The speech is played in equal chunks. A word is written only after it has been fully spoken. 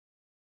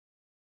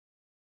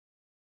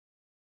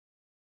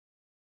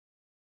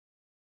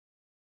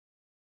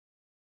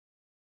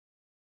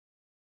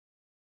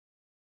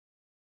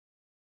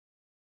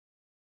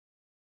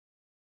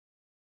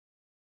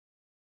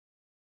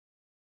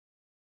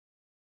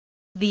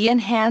The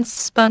enhanced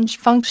sponge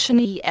function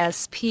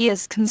ESP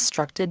is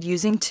constructed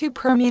using two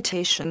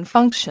permutation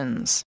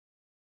functions.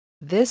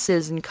 This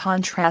is in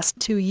contrast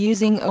to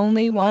using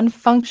only one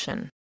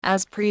function,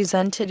 as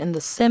presented in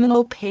the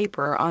seminal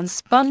paper on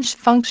sponge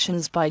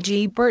functions by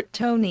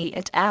Bertoni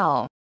et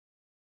al.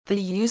 The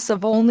use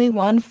of only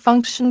one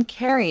function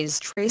carries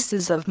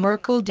traces of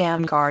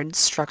Merkle-Damgard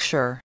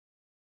structure.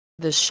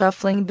 The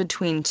shuffling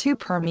between two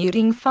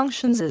permuting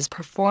functions is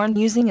performed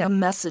using a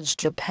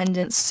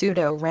message-dependent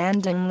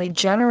pseudo-randomly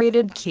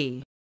generated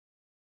key.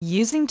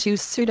 Using two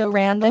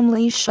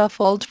pseudo-randomly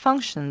shuffled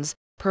functions,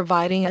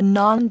 providing a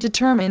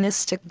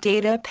non-deterministic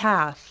data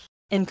path,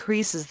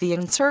 increases the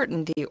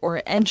uncertainty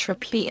or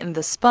entropy in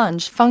the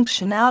sponge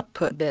function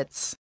output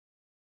bits.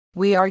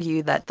 We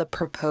argue that the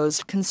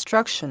proposed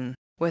construction,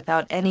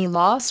 without any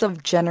loss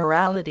of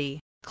generality,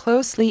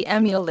 closely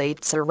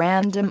emulates a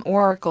random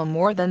oracle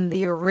more than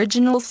the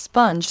original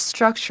sponge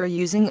structure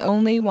using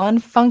only one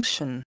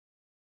function.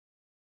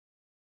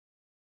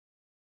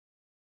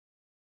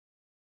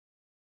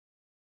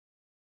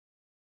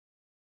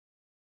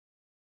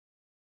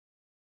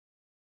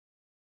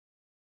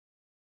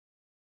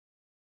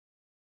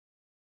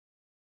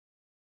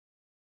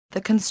 The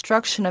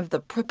construction of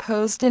the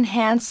proposed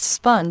enhanced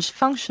sponge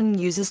function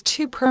uses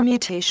two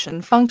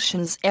permutation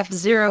functions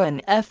f0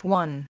 and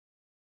f1.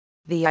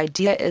 The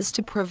idea is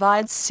to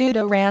provide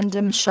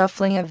pseudo-random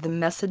shuffling of the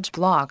message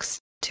blocks,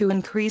 to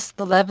increase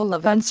the level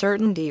of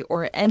uncertainty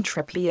or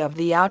entropy of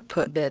the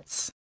output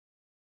bits.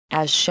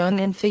 As shown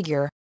in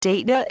figure,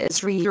 data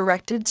is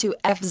redirected to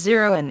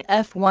f0 and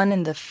f1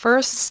 in the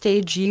first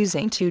stage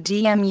using two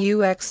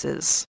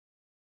DMUXs.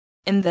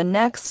 In the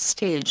next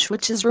stage,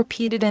 which is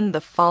repeated in the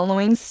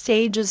following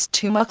stages,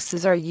 two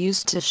MUXs are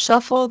used to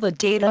shuffle the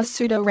data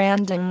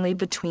pseudo-randomly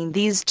between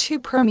these two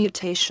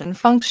permutation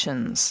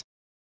functions.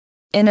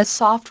 In a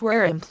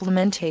software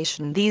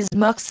implementation, these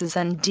MUXs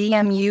and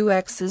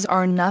DMUXs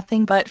are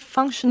nothing but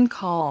function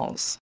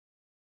calls.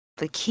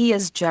 The key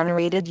is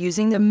generated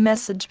using the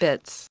message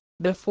bits,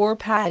 before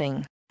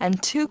padding,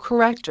 and two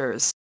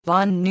correctors,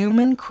 von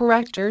Neumann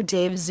corrector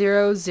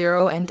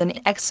DAV00 and an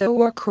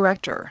XOR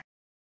corrector.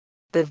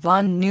 The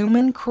von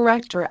Neumann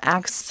corrector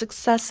acts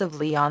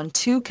successively on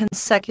two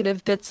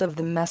consecutive bits of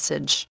the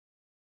message.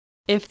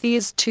 If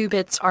these two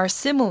bits are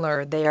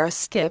similar, they are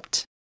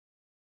skipped.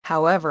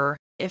 However,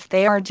 if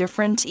they are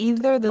different,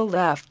 either the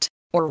left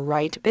or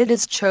right bit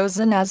is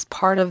chosen as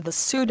part of the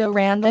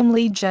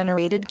pseudo-randomly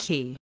generated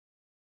key.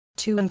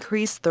 To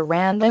increase the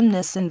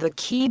randomness in the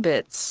key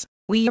bits,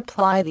 we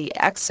apply the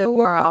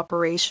XOR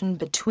operation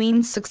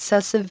between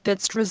successive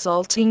bits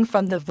resulting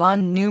from the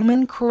von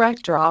Neumann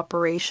corrector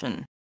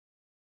operation.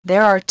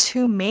 There are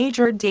two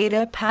major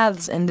data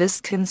paths in this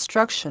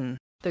construction,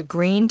 the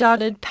green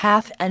dotted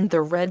path and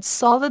the red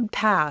solid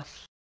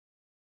path.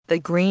 The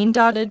green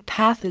dotted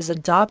path is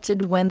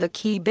adopted when the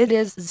key bit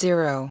is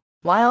 0,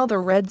 while the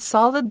red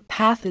solid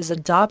path is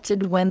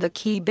adopted when the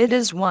key bit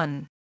is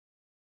 1.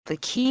 The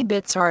key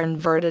bits are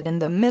inverted in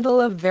the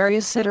middle of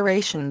various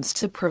iterations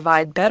to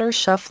provide better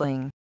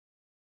shuffling.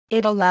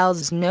 It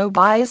allows no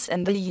bias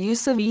in the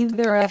use of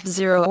either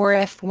F0 or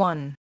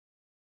F1.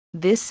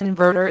 This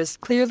inverter is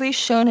clearly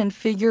shown in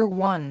Figure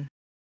 1.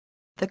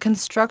 The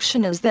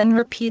construction is then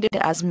repeated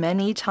as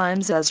many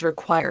times as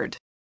required.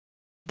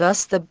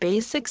 Thus the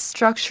basic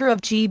structure of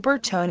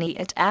Bertoni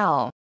et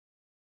al.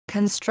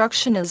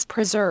 Construction is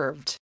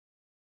preserved.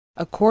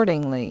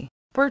 Accordingly,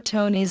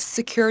 Bertoni's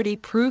security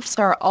proofs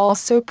are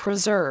also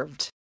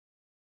preserved.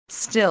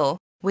 Still,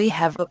 we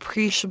have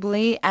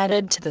appreciably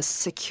added to the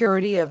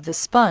security of the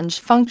sponge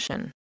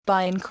function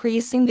by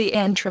increasing the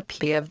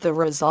entropy of the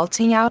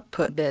resulting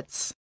output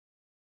bits.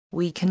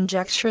 We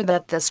conjecture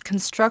that this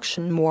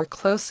construction more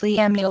closely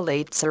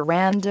emulates a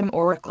random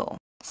oracle,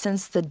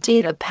 since the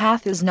data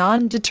path is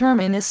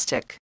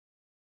non-deterministic.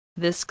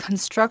 This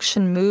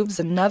construction moves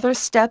another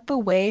step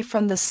away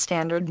from the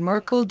standard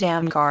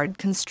Merkle-Damgard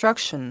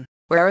construction,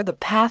 where the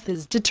path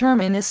is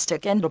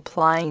deterministic and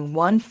applying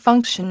one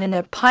function in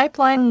a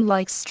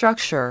pipeline-like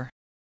structure.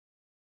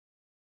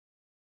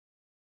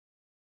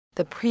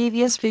 The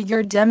previous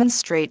figure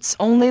demonstrates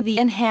only the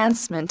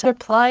enhancement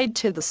applied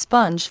to the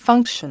sponge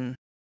function.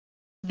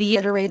 The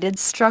iterated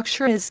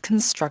structure is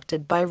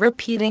constructed by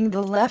repeating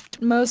the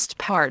leftmost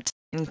part,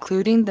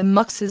 including the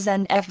MUXs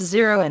and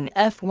F0 and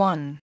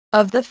F1,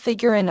 of the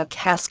figure in a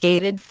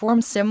cascaded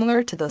form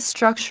similar to the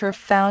structure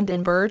found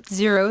in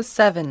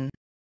BERT07.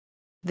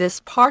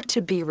 This part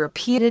to be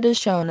repeated is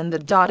shown in the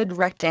dotted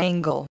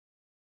rectangle.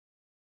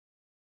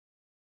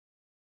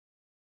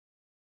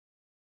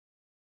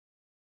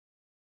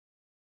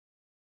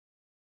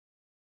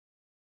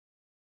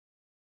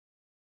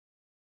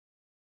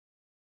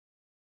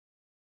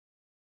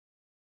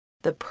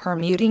 The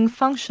permuting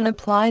function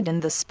applied in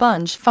the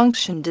sponge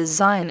function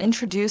design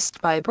introduced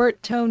by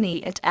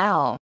Bertoni et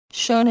al.,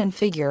 shown in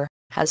figure,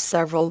 has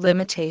several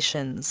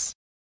limitations.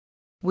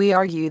 We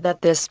argue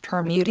that this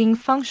permuting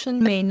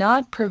function may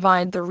not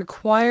provide the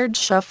required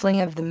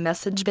shuffling of the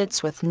message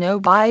bits with no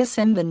bias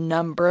in the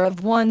number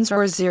of ones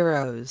or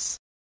zeros.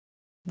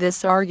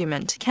 This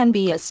argument can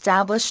be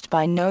established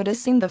by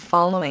noticing the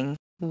following.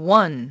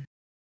 1.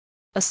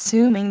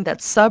 Assuming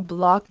that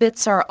sub-block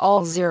bits are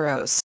all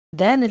zeros,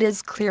 then it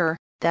is clear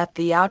that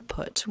the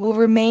output will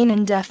remain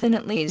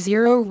indefinitely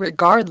zero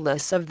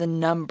regardless of the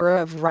number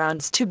of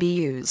rounds to be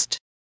used.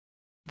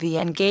 The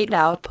AND gate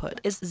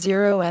output is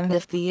 0, and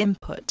if the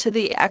input to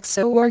the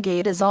XOR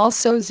gate is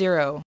also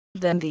 0,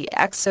 then the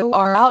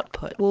XOR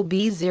output will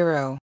be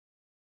 0.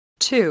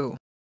 2.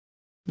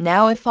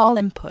 Now if all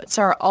inputs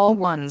are all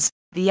ones,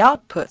 the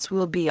outputs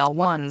will be all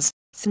ones,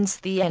 since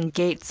the AND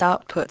gate's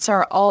outputs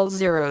are all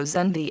zeros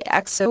and the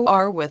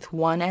XOR with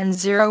 1 and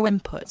 0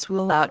 inputs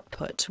will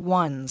output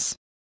ones.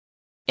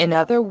 In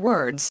other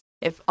words,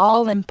 if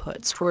all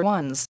inputs were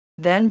ones,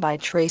 then by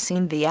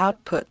tracing the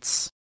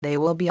outputs, they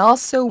will be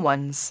also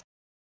ones.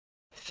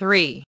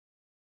 3.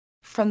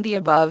 From the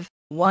above,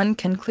 one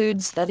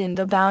concludes that in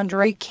the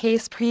boundary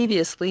case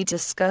previously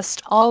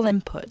discussed, all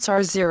inputs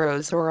are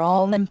zeros or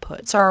all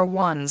inputs are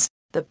ones,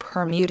 the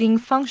permuting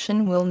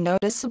function will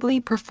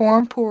noticeably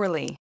perform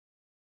poorly.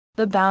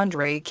 The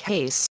boundary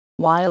case,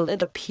 while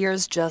it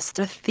appears just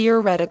a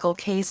theoretical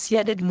case,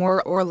 yet it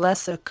more or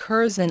less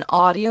occurs in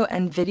audio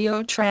and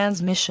video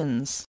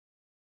transmissions.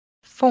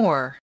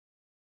 4.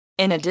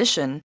 In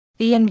addition,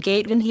 the AND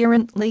gate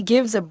inherently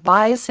gives a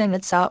bias in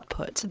its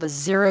output to the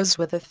zeros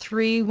with a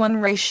 3:1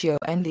 ratio,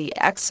 and the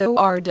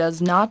XOR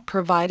does not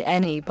provide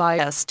any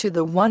bias to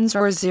the ones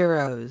or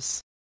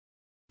zeros.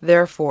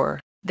 Therefore,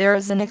 there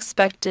is an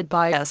expected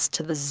bias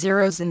to the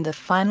zeros in the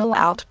final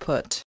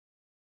output.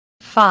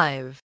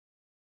 5.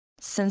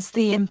 Since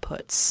the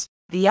inputs,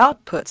 the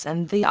outputs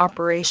and the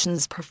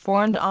operations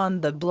performed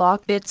on the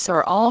block bits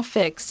are all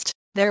fixed,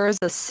 there is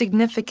a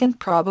significant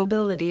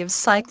probability of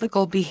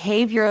cyclical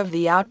behavior of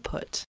the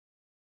output.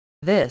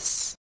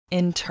 This,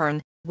 in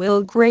turn,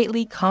 will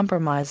greatly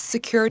compromise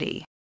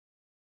security.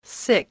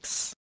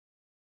 6.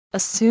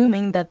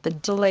 Assuming that the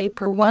delay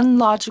per one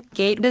logic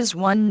gate is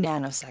 1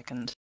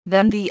 nanosecond,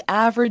 then the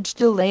average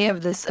delay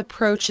of this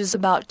approach is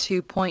about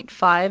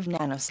 2.5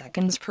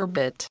 nanoseconds per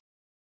bit.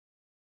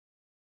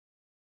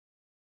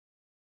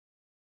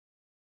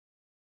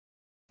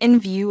 In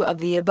view of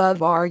the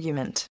above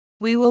argument,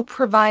 we will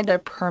provide a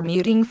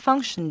permuting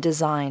function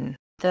design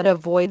that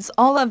avoids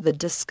all of the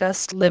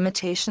discussed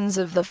limitations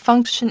of the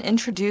function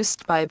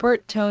introduced by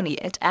Bertoni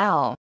et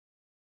al.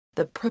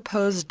 The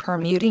proposed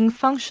permuting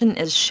function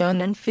is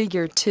shown in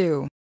Figure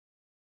 2.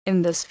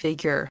 In this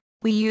figure,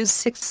 we use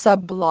 6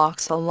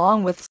 sub-blocks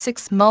along with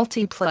 6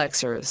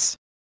 multiplexers.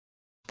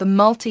 The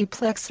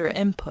multiplexer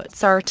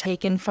inputs are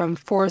taken from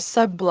 4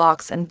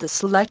 sub-blocks and the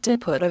select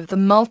input of the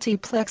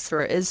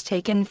multiplexer is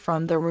taken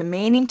from the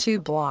remaining 2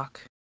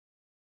 blocks.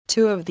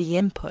 2 of the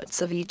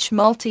inputs of each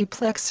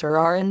multiplexer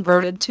are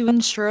inverted to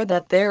ensure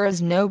that there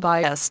is no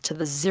bias to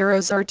the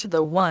zeros or to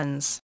the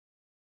ones.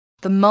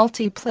 The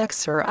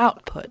multiplexer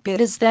output bit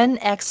is then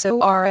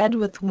XOR'd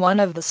with one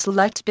of the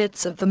select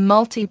bits of the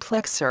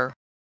multiplexer.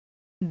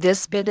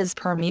 This bit is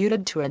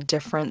permuted to a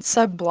different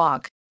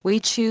sub-block. We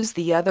choose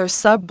the other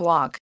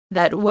sub-block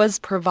that was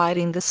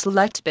providing the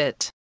select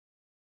bit.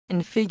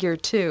 In Figure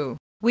 2,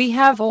 we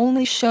have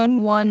only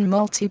shown one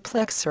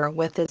multiplexer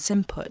with its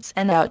inputs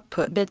and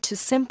output bit to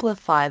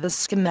simplify the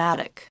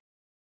schematic.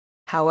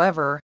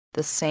 However,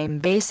 the same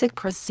basic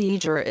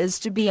procedure is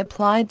to be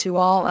applied to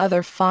all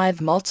other 5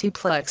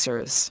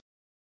 multiplexers.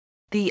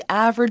 The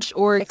average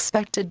or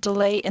expected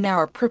delay in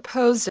our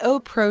proposed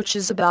approach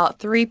is about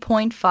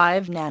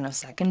 3.5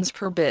 nanoseconds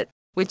per bit,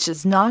 which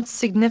is not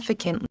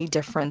significantly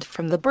different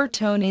from the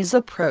Bertoni's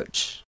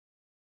approach.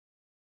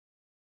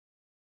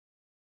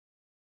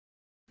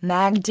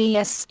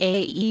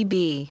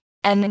 MAGDSAEB,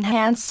 an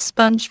enhanced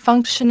sponge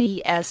function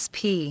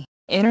ESP,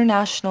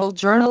 International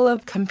Journal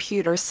of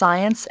Computer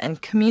Science and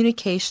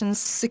Communications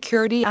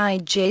Security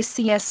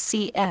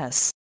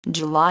IJCSCS,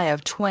 July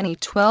of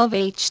 2012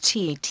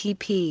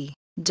 http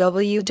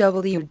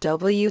www.ijcscs.org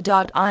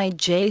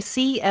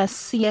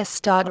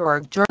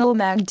Journal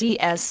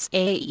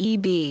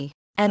MAGDSAEB,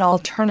 an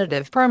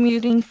alternative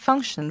permuting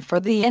function for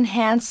the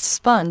enhanced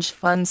sponge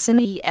function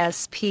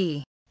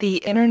ESP. The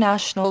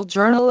International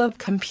Journal of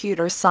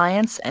Computer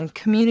Science and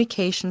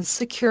Communications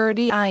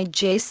Security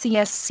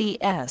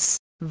IJCSCS,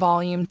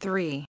 Volume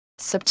 3,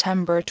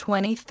 September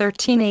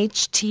 2013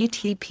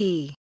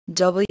 http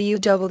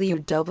www.ijcscs.org